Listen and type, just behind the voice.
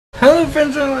Hello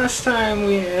friends, last time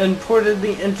we imported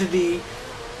the entity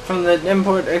from the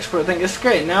import-export thing. It's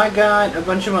great. Now I got a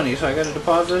bunch of money, so I got to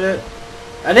deposit it.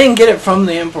 I didn't get it from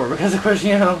the import because, of course,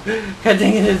 you know, God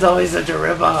dang it, it's always such a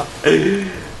rip-off.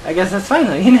 I guess that's fine,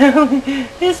 though, you know?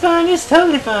 It's fine, it's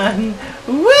totally fine.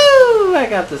 Woo! I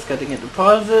got this. God dang it,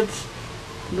 deposits.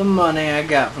 The money I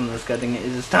got from this, God dang it,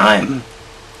 is time.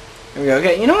 Here we go.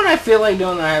 Okay, you know what I feel like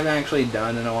doing that I haven't actually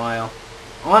done in a while?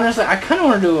 Honestly, I kind of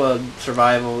want to do a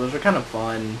survival. Those are kind of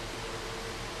fun.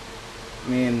 I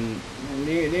mean,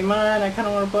 do you mind? I kind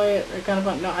of want to play it. They're kind of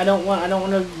fun. No, I don't want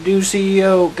to do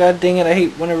CEO. God dang it! I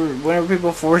hate whenever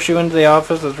people force you into the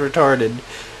office. It's retarded.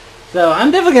 So I'm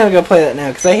definitely gonna go play that now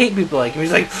because I hate people like him.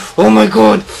 He's like, oh my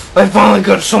god, I finally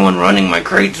got someone running my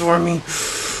crates for me.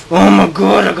 Oh my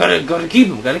god, I gotta keep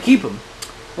him. Gotta keep him.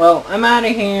 Well, I'm out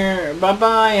of here. Bye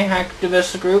bye,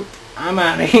 hacktivist group. I'm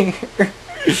out of here.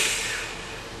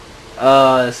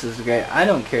 This is great. I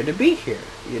don't care to be here.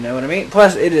 You know what I mean?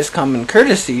 Plus, it is common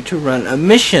courtesy to run a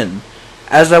mission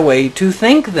as a way to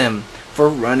thank them for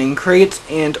running crates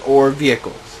and or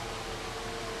vehicles.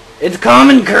 It's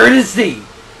common courtesy!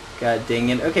 God dang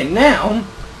it. Okay, now,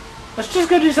 let's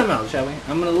just go do something else, shall we?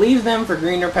 I'm going to leave them for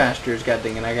greener pastures. God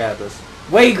dang it, I got this.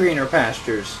 Way greener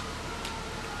pastures.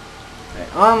 Okay,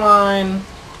 online,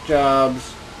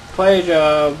 jobs, play a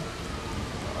job,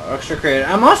 extra credit.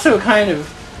 I'm also kind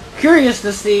of curious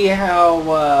to see how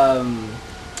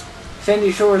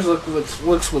Sandy Shores looks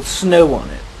with snow on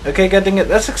it. Okay, God dang it,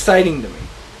 that's exciting to me.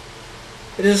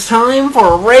 It is time for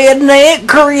Redneck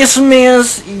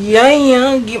Christmas.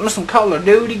 Yeah, get me some Call of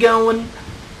Duty going.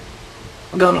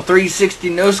 I'm going to 360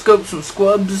 no scopes and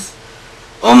squubs.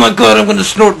 Oh my god, I'm gonna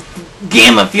snort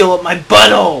gamma fuel up my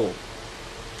butthole.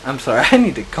 I'm sorry, I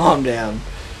need to calm down.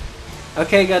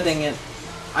 Okay, god dang it.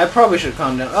 I probably should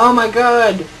calm down. Oh my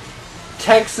god!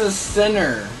 Texas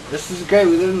Center. This is great.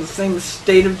 We live in the same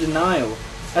state of denial.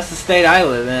 That's the state I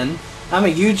live in. I'm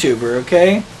a YouTuber,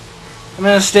 okay? I'm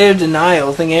in a state of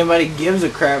denial, thinking anybody gives a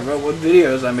crap about what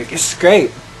videos I make. It's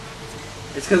great.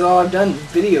 It's because all I've done is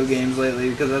video games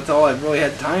lately, because that's all I've really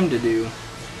had time to do.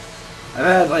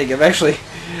 I've actually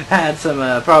had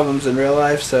some problems in real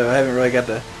life, so I haven't really got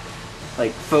to,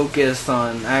 focus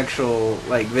on actual,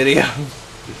 videos.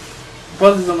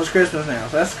 Plus, it's almost Christmas now,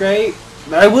 so that's great.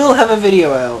 But I will have a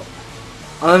video out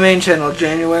on the main channel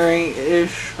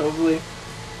January-ish, hopefully.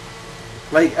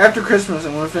 After Christmas,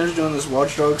 I'm going to finish doing this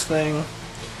Watch Dogs thing.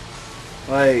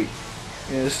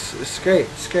 It's great.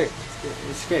 It's great.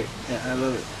 It's great. Yeah, I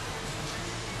love it.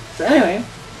 So anyway,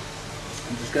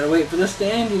 I just got to wait for this to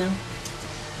end, you know.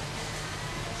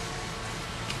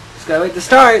 Just got to wait to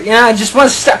start, you know. I just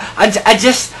want to start. I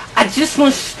just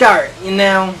want to start, you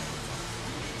know.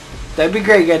 That'd be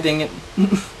great, god dang it.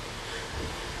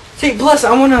 See, plus,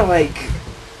 I want to,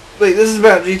 this is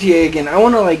about GTA again. I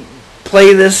want to,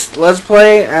 play this Let's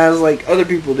Play as, other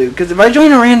people do. Because if I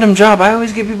join a random job, I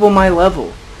always get people my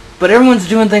level. But everyone's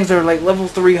doing things that are, level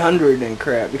 300 and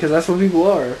crap. Because that's what people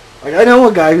are. I know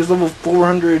a guy who's level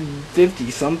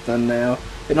 450-something now.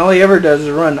 And all he ever does is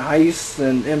run heists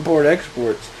and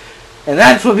import-exports. And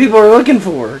that's what people are looking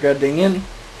for, god dang it.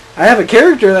 I have a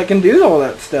character that can do all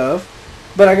that stuff.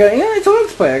 But it's a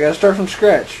Let's Play. I gotta start from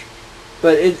scratch.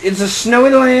 But it's a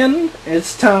snowy land.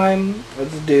 It's time.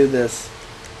 Let's do this.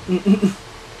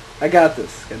 I got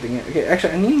this. God dang it. Okay,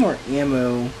 actually, I need more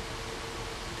ammo.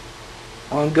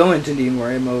 I'm going to need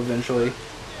more ammo eventually.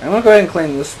 I'm gonna go ahead and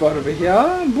claim this spot over here.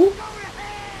 Boop.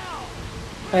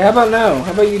 Hey, how about no?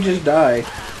 How about you just die?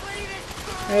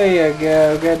 There you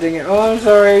go. God dang it. Oh, I'm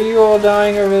sorry. Are you all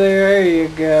dying over there? There you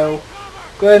go.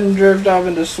 Go ahead and drift off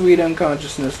into sweet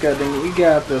unconsciousness. God dang it. You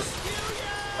got this.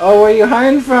 Oh, where are you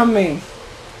hiding from me?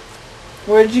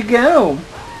 Where'd you go?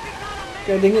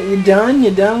 God dang it, you done?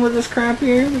 You done with this crap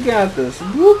here? We got this.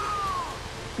 Whoop.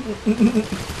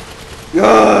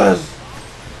 Yes!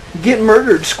 Get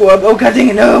murdered, squab. Oh, god dang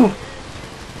it, no!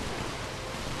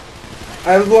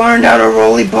 I've learned how to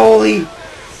roly-poly.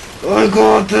 I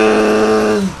got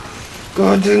this!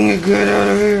 God dang it, get out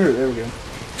of here. There we go.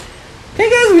 Hey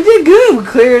guys, we did good. We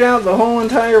cleared out the whole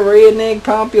entire redneck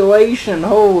population.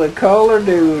 Holy Call of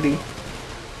Duty.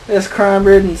 This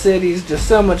crime-ridden city is just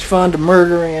so much fun to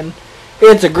murder in.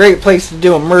 It's a great place to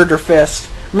do a murder fest.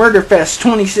 Murder Fest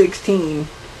 2016.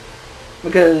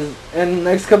 Because in the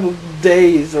next couple of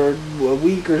days or a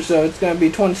week or so, it's going to be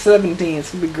 2017.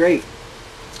 It's going to be great.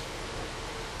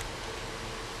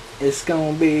 It's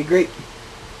going to be great.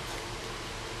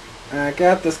 I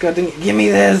got this. Give me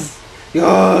this.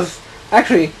 Yours.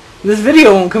 Actually, this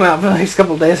video won't come out for the next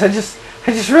couple of days. I just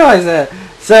realized that.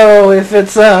 So if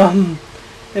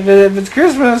it's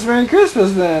Christmas, Merry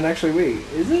Christmas then. Actually, wait,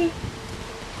 is it?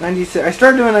 96. I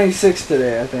started doing 96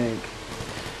 today, I think.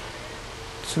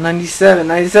 So 97.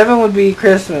 97 would be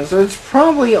Christmas. So it's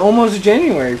probably almost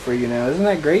January for you now. Isn't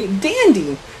that great?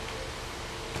 Dandy!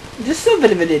 Just a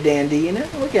bit of a dandy, you know?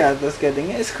 Look at this good thing.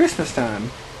 It's Christmas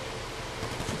time.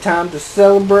 It's time to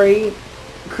celebrate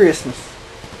Christmas.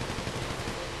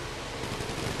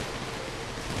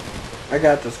 I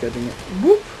got this good thing.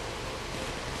 Whoop!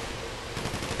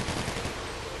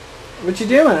 What you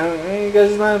doing? You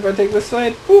guys mind if I take this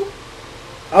side? Boop!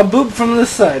 I'll boop from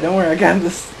this side. Don't worry, I got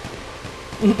this.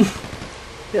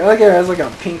 Yeah, I like it has like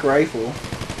a pink rifle.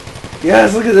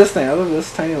 Yes, look at this thing. I love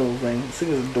this tiny little thing. This thing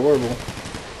is adorable.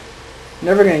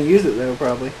 Never gonna use it though,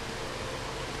 probably.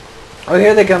 Oh,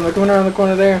 here they come. They're coming around the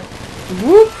corner there.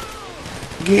 Whoop!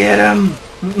 Get them!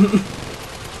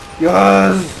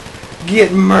 Yes!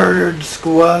 Get murdered,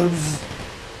 squads!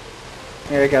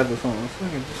 Here, I got this one. So I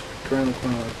can just around the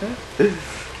corner like that.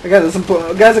 I got this.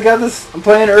 Guys, I got this. I'm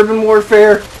playing Urban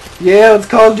Warfare. Yeah, let's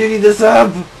Call of Duty this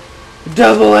up.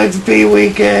 Double XP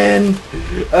weekend.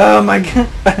 Oh my god.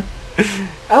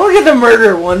 I don't get to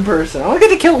murder one person. I don't get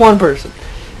to kill one person.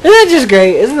 Isn't that just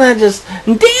great? Isn't that just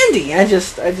dandy? I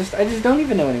just don't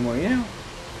even know anymore, you know?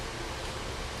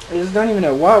 I just don't even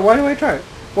know. Why do I try?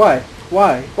 Why,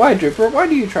 Drewper? Why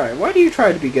do you try? Why do you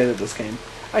try to be good at this game?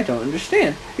 I don't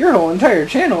understand. Your whole entire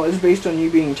channel is based on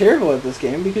you being terrible at this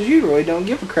game because you really don't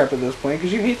give a crap at this point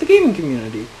because you hate the gaming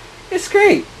community. It's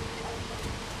great.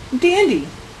 Dandy.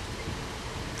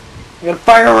 I got a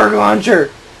firework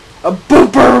launcher. A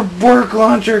booper work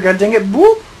launcher. God dang it.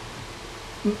 Boop.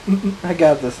 I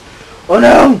got this. Oh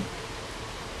no.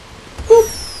 Boop.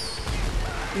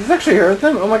 Does this actually hurt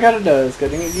them? Oh my god, it does.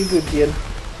 God dang it. You good, kid.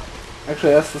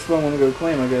 Actually, that's the spot I'm going to go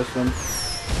claim, I guess, then.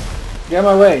 Get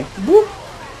out of my way. Boop.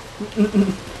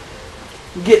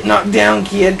 Get knocked down,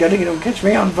 kid. Gotta get don't catch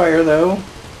me on fire, though.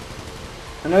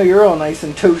 I know you're all nice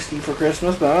and toasty for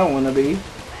Christmas, but I don't want to be.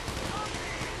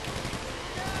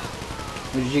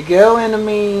 Where'd you go,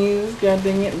 enemies? God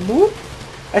dang it. Boop.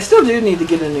 I still do need to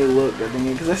get a new look, god dang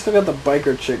it, because I still got the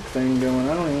biker chick thing going.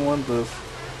 I don't even want this.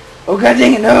 Oh, god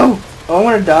dang it, no! Oh, I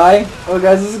want to die. Oh,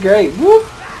 guys, this is great. Whoop.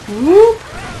 Whoop.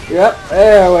 Yep,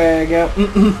 there we go.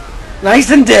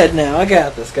 Nice and dead now. I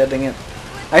got this, god dang it.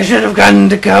 I should have gotten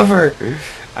into cover.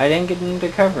 I didn't get into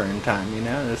cover in time, you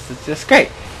know? This is just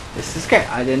great. This is great.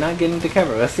 I did not get into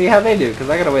cover. Let's see how they do, because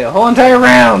I gotta wait a whole entire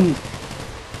round.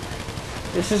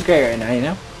 This is great right now, you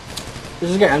know? This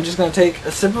is great. I'm just gonna take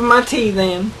a sip of my tea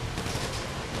then.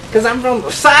 Because I'm from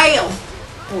the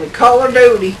South. Only Call of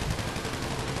Duty.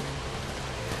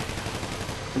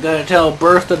 I gotta tell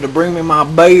Bertha to bring me my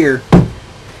beer.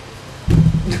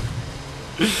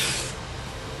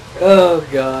 Oh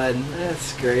god,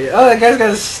 that's great. Oh, that guy's got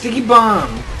a sticky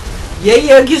bomb.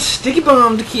 Yeah, get sticky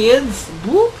bombed, kids.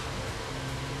 Whoop.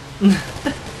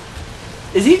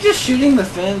 Is he just shooting the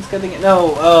fence?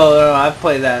 No, no, I've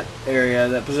played that area,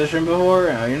 that position before.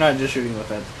 No, you're not just shooting the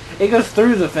fence. It goes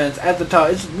through the fence at the top.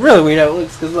 It's really weird how it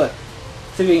looks, because look.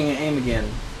 See if you can aim again.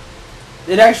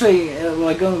 It actually,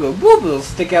 like, gonna go boop, it'll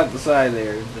stick out the side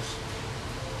there. Just,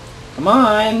 come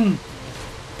on.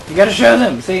 You gotta show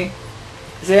them, see?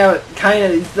 See how it kind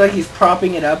of, it's like he's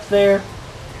propping it up there?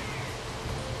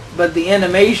 But the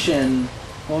animation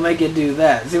will make it do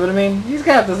that. See what I mean? He's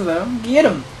got this though. Get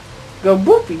him. Go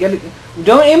boop. You gotta,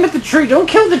 don't aim at the tree. Don't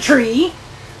kill the tree.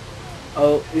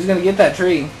 Oh, he's gonna get that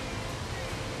tree.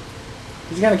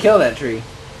 He's gonna kill that tree.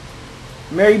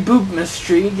 Mary Boop, Miss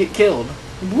Tree, get killed.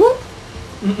 Whoop.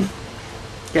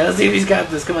 Okay, let's see if he's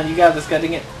got this. Come on, you got this.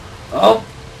 Cutting it. Oh,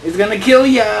 he's gonna kill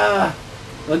ya.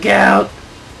 Look out.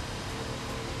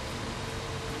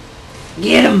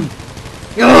 Get him!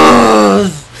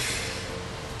 Yes!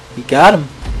 He got him.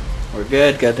 We're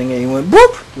good. Good thing he went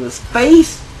boop to his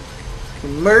face. He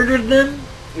murdered them.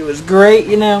 It was great,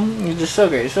 you know. You're just so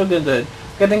great. You're so good.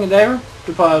 Good thing did I ever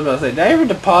deposit? Did I ever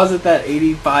deposit that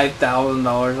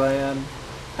 $85,000 I had?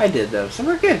 I did though. So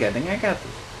we're good. Good thing I got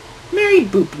this. Mary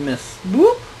Boop, Miss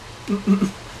Boop.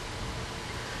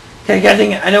 Okay, god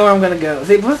dang it, I know where I'm gonna go.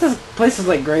 See, plus this place is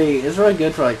like great. It's really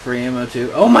good for like free ammo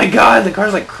too. Oh my god, the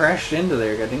car's like crashed into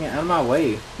there. God dang it, out of my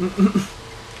way.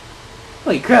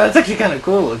 Holy crap, that's actually kind of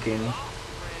cool looking.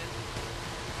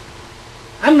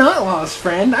 I'm not lost,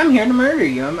 friend. I'm here to murder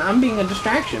you. I'm being a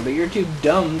distraction, but you're too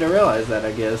dumb to realize that,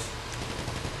 I guess.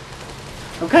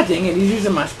 Oh god dang it, he's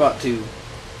using my spot too.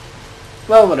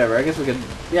 Well, whatever. I guess we could.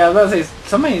 Yeah, I was about to say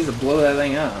somebody needs to blow that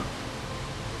thing up.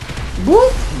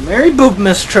 Boop! Merry Boop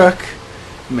Miss truck.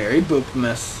 Merry Boop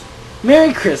Miss.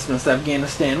 Merry Christmas,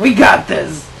 Afghanistan. We got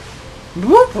this!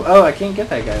 Boop! Oh, I can't get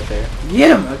that guy there.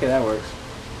 Get him! Okay, that works.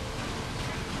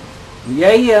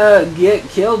 Yeah, get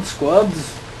killed,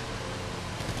 squubs.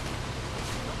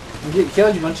 You get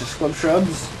killed, you bunch of scrub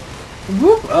shrubs.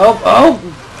 Whoop! Oh! Oh!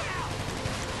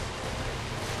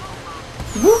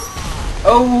 Whoop!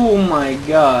 Oh my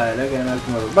god. Okay, now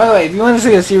come over. By the way, if you want to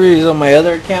see a series on my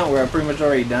other account where I've pretty much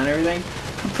already done everything,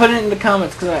 put it in the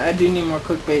comments because I do need more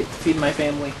clickbait to feed my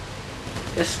family.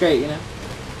 It's great, you know.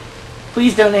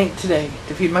 Please donate today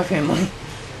to feed my family.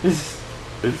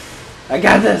 I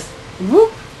got this.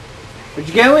 Whoop! Where'd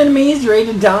you go, enemies? You ready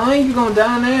to die? You gonna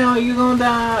die now? You gonna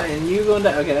die? And you gonna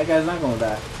die? Okay, that guy's not gonna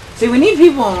die. See, we need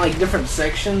people on like different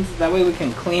sections. That way we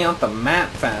can clean out the map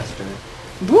faster.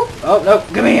 Whoop! Oh no!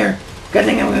 Come here! Good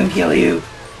thing I'm gonna kill you.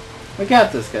 We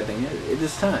got this. Good thing. It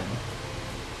is time.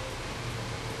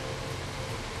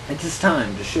 It is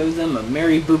time to show them a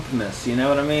Merry Boopmas. You know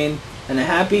what I mean? And a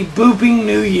happy booping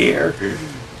New Year.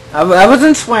 I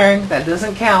wasn't swearing. That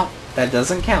doesn't count. That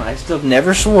doesn't count. I still have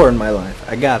never swore in my life.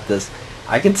 I got this.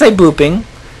 I can say booping.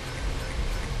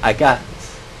 I got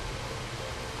this.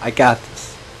 I got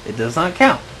this. It does not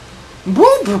count.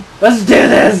 Boop! Let's do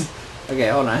this! Okay,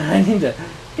 hold on. I need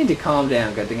to calm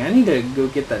down, good thing. I need to go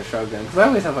get that shotgun. Because I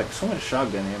always have like so much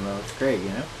shotgun ammo. It's great, you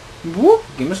know? Whoop!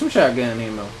 Give me some shotgun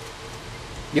ammo.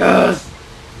 Yes!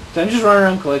 So I'm just running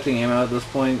around collecting ammo at this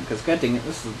point. Because god dang it,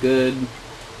 this is good.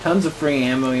 Tons of free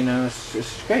ammo, you know. It's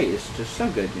just great. It's just so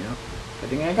good, you know? I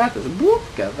think I got this. Boop!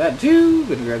 Got that too.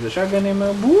 Gonna grab the shotgun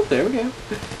ammo. Boop! There we go.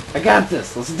 I got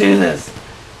this. Let's do this.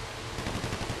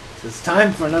 It's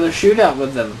time for another shootout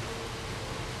with them.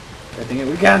 I think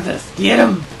we got this. Get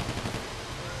him!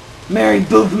 Merry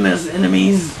Boopmas,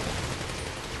 enemies!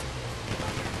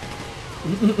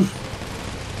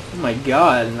 Oh my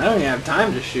god, I don't even have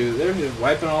time to shoot. They're just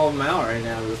wiping all of them out right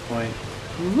now at this point.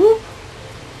 Whoop!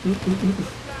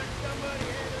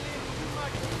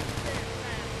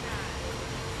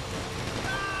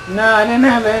 No, I didn't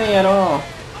have any at all.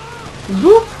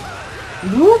 Whoop!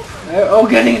 Whoop! Oh,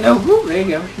 getting it. No, whoop! There you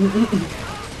go.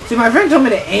 See, my friend told me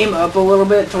to aim up a little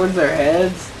bit towards their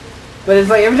heads. But it's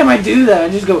like every time I do that, I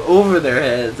just go over their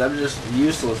heads. I'm just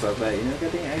useless at that, you know?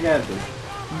 I got this.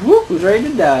 Whoop! Who's ready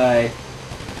to die?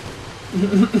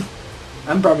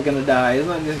 I'm probably gonna die. Isn't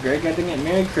that just great? I think it.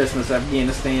 Merry Christmas,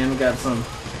 Afghanistan. Got some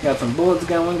bullets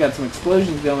going. Got some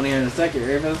explosions going here in a second.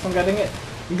 Ready for this one? Got it.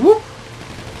 Whoop!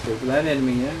 So for that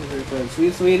enemy, yeah, for that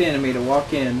sweet, sweet enemy to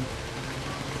walk in.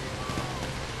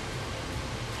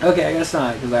 Okay, I guess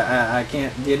not, because I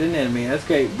can't get an enemy. That's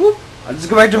great. Whoop! I'll just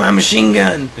go back to my machine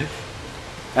gun.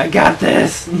 I got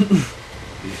this.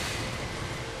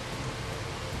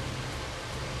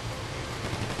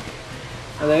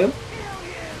 Hello?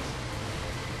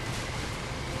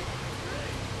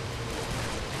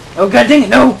 Oh god dang it,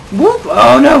 no! Whoop!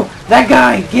 Oh no! That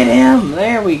guy! Get him!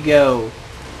 There we go.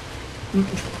 I'm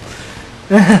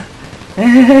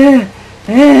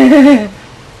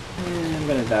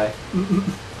gonna die.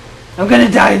 I'm gonna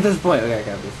die at this point. Okay, I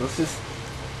got this. Let's just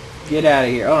get out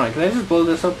of here. Hold on, can I just blow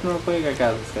this open real quick? I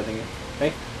got this, cutting it.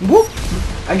 Okay. Whoop!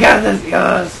 I got this,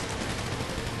 yes!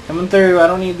 Coming through. I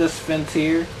don't need this fence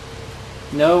here.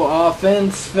 No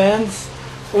offense, fence,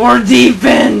 or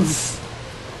defense!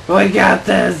 We got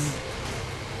this!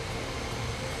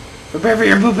 Prepare for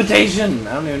your boopitation!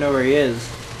 I don't even know where he is.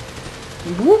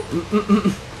 Whoop!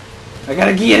 I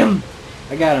gotta get him!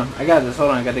 I got him. I got this.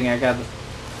 Hold on, I got this.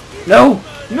 No!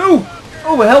 No!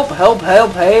 Oh, help, help,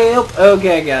 help, help!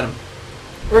 Okay, I got him.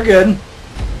 We're good.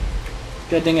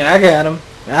 Good thing I got him.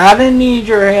 I didn't need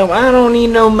your help. I don't need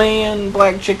no man.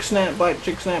 Black chick snap, black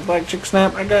chick snap, black chick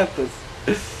snap. I got this.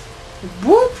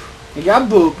 Whoop! He got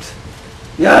booped.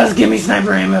 Yes, give me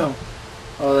sniper ammo.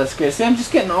 Oh, that's great. See, I'm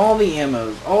just getting all the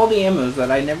ammos. All the ammos that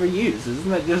I never use. Isn't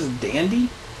that just dandy?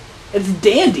 It's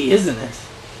dandy, isn't it?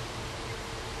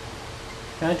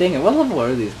 God dang it. What level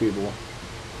are these people?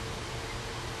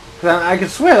 Cause I could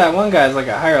swear that one guy's like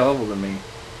a higher level than me.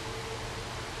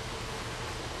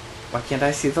 Why can't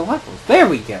I see the levels? There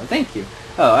we go. Thank you.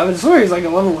 Oh, I would swear he's like a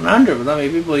level 100 with how many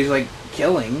people he's like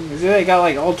killing. He's like got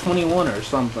like all 21 or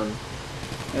something.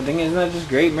 I think isn't that just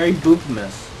great? Merry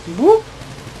Boopmas. Boop!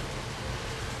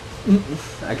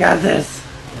 I got this.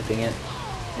 I think it.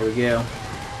 Here we go.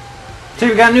 Dude,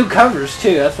 we got new covers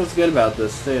too. That's what's good about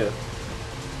this too.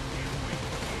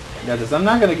 I got this. I'm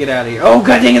not gonna get out of here. Oh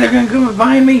god dang it! They're gonna come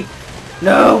behind me.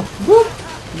 No. Whoop!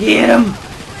 Get him!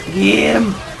 Get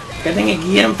him! God dang it!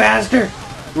 Get him faster!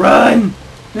 Run!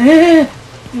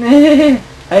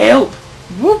 Help!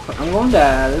 Whoop! I'm gonna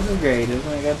die. This is great.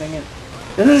 God dang it.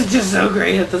 This is just so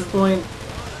great at this point.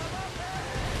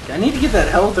 I need to get that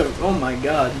health. Oh my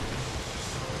god.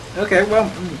 Okay, well,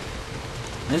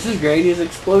 this is great. He's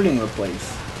exploding the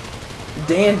place.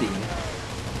 Dandy.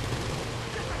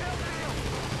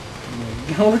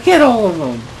 Look at all of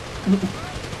them.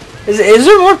 Is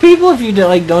there more people if you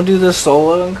like don't do this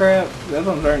solo and crap? That's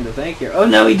what I'm starting to think here. Oh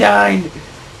no, he died!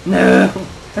 No!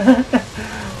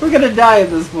 We're gonna die at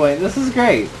this point. This is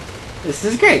great. This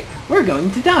is great. We're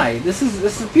going to die. This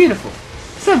is beautiful.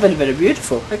 It's not very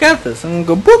beautiful. I got this. I'm gonna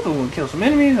go boop. I'm gonna kill some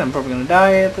enemies. I'm probably gonna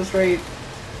die at this rate.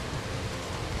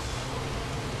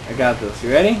 I got this.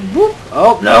 You ready? Boop.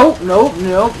 Oh no, no,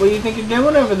 no! What do you think you're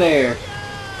doing over there?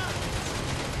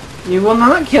 You will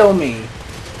not kill me.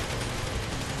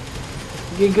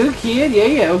 You good kid? Yeah,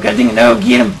 yeah. Oh god dang it! No,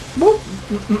 get him! Boop.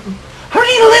 How did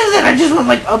he live that? I just went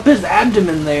like up his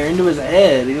abdomen there into his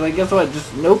head. He's like, guess what?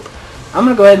 Just nope. I'm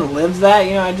gonna go ahead and live that.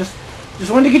 You know, I just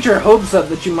wanted to get your hopes up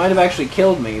that you might have actually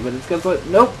killed me, but it's guess what?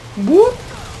 Nope. Whoop.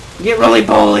 Get roly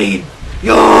polied.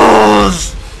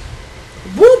 Yours.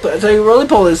 Whoop. That's how you roly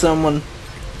poly someone.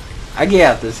 I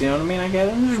got this. You know what I mean? I got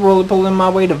it. I'm just roly poling my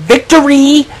way to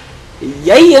victory.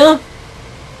 Yeah.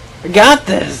 I got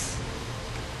this.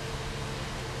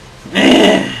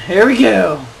 Here we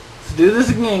go. Let's do this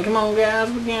again. Come on, guys.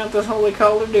 We got this holy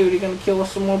Call of Duty. Gonna kill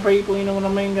some more people. You know what I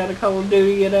mean? Got a Call of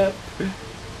Duty get up.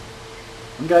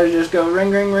 Gotta just go ring,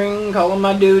 ring, ring. Calling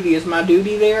my duty. Is my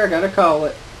duty there? I gotta call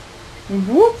it.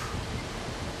 Whoop.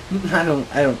 I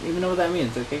don't even know what that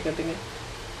means. Okay, good thing.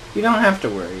 You don't have to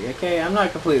worry. Okay, I'm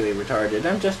not completely retarded.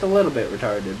 I'm just a little bit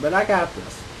retarded, but I got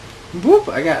this. Whoop.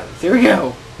 I got this. Here we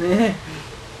go.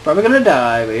 Probably gonna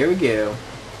die, but here we go.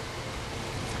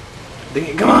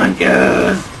 Come on,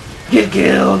 guys. Get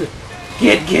killed!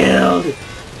 Get killed!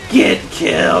 Get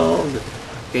killed!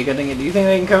 Okay, good thing it. Do you think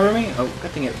they can cover me? Oh,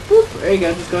 good thing it. Boop! There you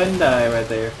go. Just go ahead and die right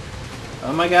there.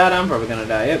 Oh my god, I'm probably gonna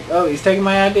die. Yep. Oh, he's taking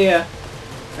my idea.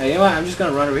 Hey, you know what? I'm just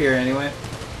gonna run over here anyway.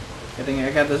 Good thing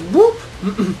I got this. Boop!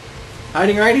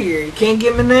 Hiding right here. You can't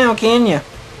get me now, can you?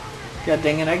 God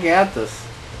dang it, I got this.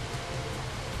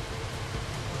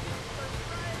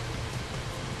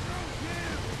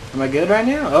 Am I good right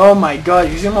now? Oh my god,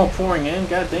 you see them all pouring in?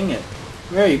 God dang it.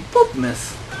 Where are you? Boop,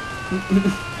 miss.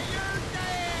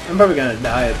 I'm probably gonna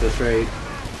die at this rate.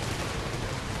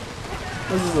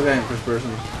 What's this look like in first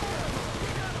person?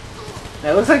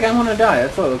 Yeah, it looks like I'm gonna die.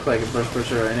 That's what it looks like in first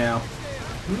person right now.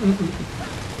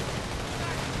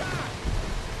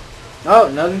 Oh,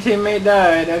 another teammate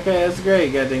died. Okay, that's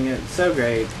great. God dang it. So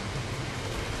great.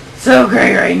 So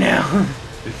great right now.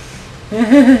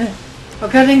 Oh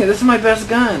god dang it, this is my best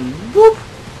gun. Whoop!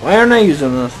 Why aren't I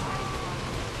using this?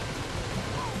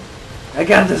 I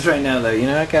got this right now though, you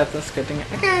know, I got this. Good thing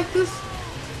I got this.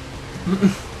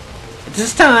 It's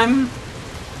just time.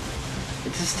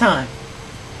 It's just time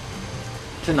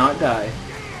to not die.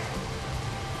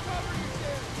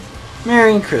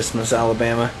 Merry Christmas,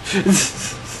 Alabama.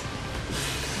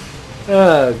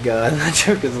 Oh god, that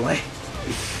joke is lame.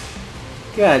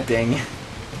 God dang it.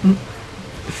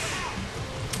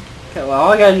 Okay, well,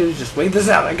 all I gotta do is just wait this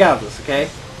out. I got this, okay? I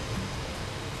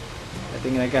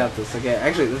think I got this. Okay,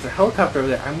 actually, there's a helicopter over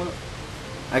there.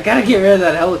 I gotta get rid of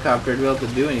that helicopter to be able to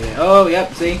do anything. Oh,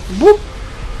 yep, see? Whoop!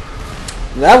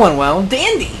 That went well.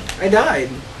 Dandy! I died.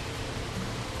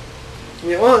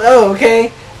 Yeah, well, oh,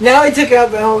 okay. Now I took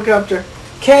out the helicopter.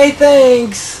 Okay,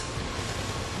 thanks!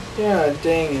 God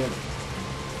dang it.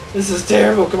 This is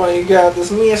terrible. Come on, you got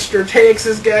this. Mr.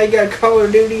 Texas guy, you gotta Call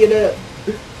of Duty it up.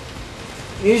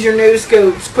 Use your no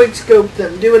scopes, quick scope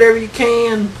them, do whatever you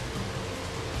can.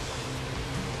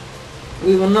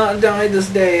 We will not die this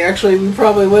day. Actually, we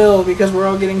probably will because we're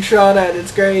all getting shot at.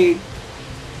 It's great.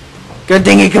 Good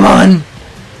thing come on.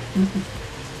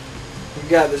 You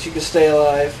got this. You can stay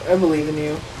alive. I believe in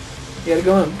you. You gotta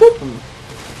go and boop him.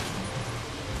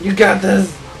 You got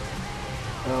this.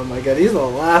 Oh my god, he's the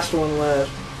last one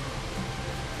left.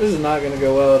 This is not gonna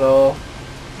go well at all.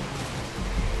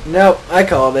 Nope, I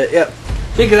called it. Yep.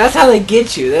 Because that's how they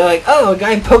get you. They're like, oh, a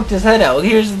guy poked his head out. Well,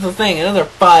 here's the thing. Another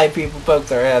 5 people poked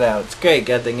their head out. It's great.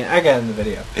 God dang it. I got it in the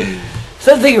video.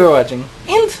 So thank you for watching.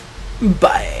 And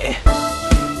bye.